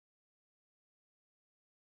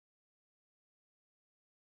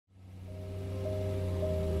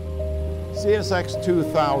CSX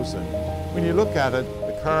 2000, when you look at it,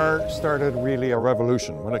 the car started really a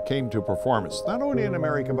revolution when it came to performance, not only in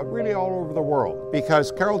America, but really all over the world.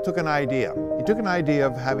 Because Carroll took an idea. He took an idea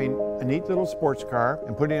of having a neat little sports car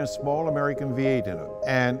and putting a small American V8 in it.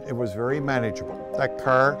 And it was very manageable. That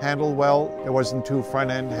car handled well, it wasn't too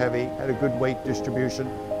front-end heavy, had a good weight distribution,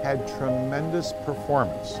 had tremendous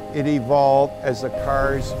performance. It evolved as the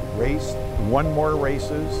cars raced, won more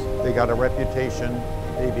races, they got a reputation,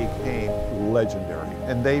 they became legendary,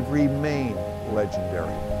 and they've remained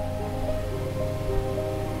legendary.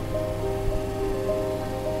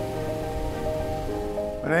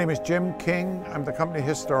 My name is Jim King. I'm the company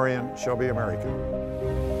historian, Shelby American.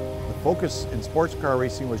 The focus in sports car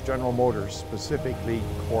racing was General Motors, specifically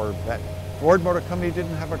Corvette. Ford Motor Company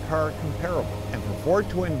didn't have a car comparable, and for Ford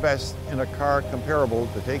to invest in a car comparable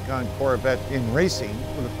to take on Corvette in racing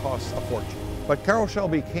would have cost a fortune. But Carroll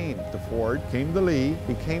Shelby came to Ford, came to Lee,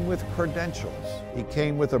 he came with credentials. He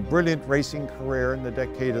came with a brilliant racing career in the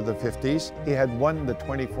decade of the 50s. He had won the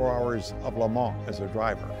 24 Hours of Le Mans as a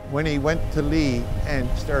driver. When he went to Lee and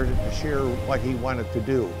started to share what he wanted to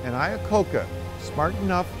do, and Iacocca, smart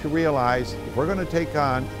enough to realize if we're going to take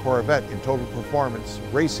on Corvette in total performance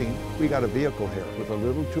racing, we got a vehicle here with a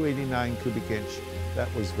little 289 cubic inch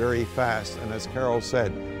that was very fast, and as Carroll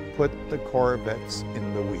said, put the Corvettes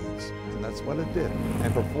in the weeds. And that's what it did.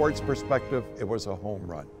 And from Ford's perspective, it was a home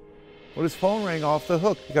run. Well, his phone rang off the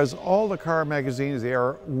hook because all the car magazines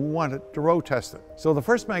there wanted to road test it. So the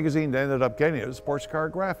first magazine they ended up getting it was Sports Car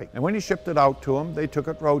Graphic. And when he shipped it out to them, they took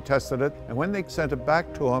it, road tested it, and when they sent it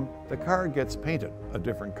back to him, the car gets painted a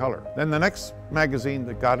different color. Then the next magazine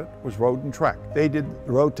that got it was Road and Track. They did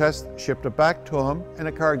the road test, shipped it back to him, and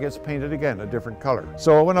the car gets painted again, a different color.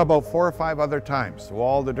 So it went about 4 or 5 other times to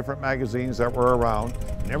all the different magazines that were around.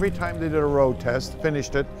 And every time they did a road test,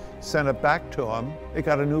 finished it, sent it back to him, they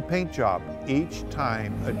got a new paint job. Each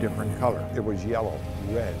time a different color. It was yellow,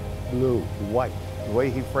 red, blue, white. The way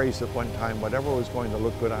he phrased it one time, whatever was going to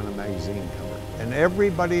look good on a magazine cover. And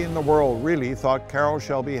everybody in the world really thought Carroll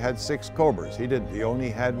Shelby had 6 Cobras. He didn't, he only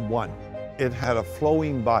had 1. It had a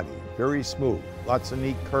flowing body, very smooth, lots of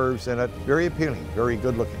neat curves in it, very appealing, very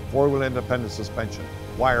good looking. 4-wheel independent suspension,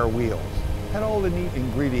 wire wheels. Had all the neat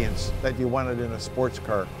ingredients that you wanted in a sports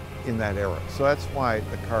car in that era. So that's why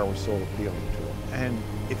the car was so appealing to him. And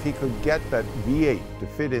if he could get that V8 to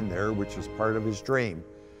fit in there, which is part of his dream,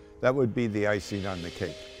 that would be the icing on the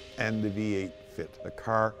cake. And the V8 fit. The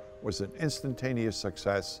car was an instantaneous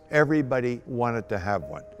success. Everybody wanted to have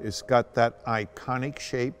one. It's got that iconic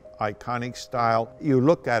shape, iconic style. You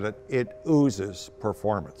look at it, it oozes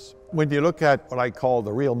performance. When you look at what I call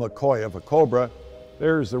the real McCoy of a Cobra,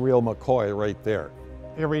 there's the real McCoy right there.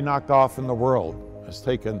 Every knockoff in the world has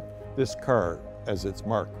taken this car as its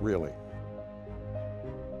mark, really.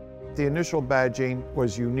 The initial badging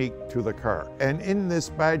was unique to the car. And in this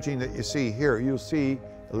badging that you see here, you'll see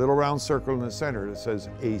a little round circle in the center that says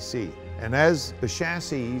AC. And as the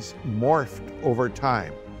chassis morphed over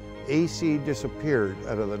time, AC disappeared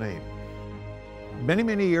out of the name. Many,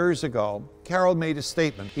 many years ago, Carroll made a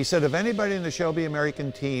statement. He said, if anybody in the Shelby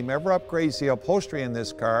American team ever upgrades the upholstery in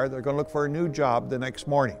this car, they're going to look for a new job the next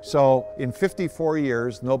morning. So in 54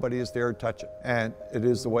 years, nobody has dared touch it. And it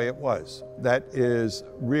is the way it was. That is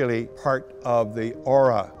really part of the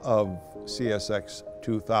aura of CSX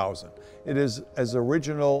 2000. It is as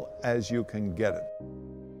original as you can get it.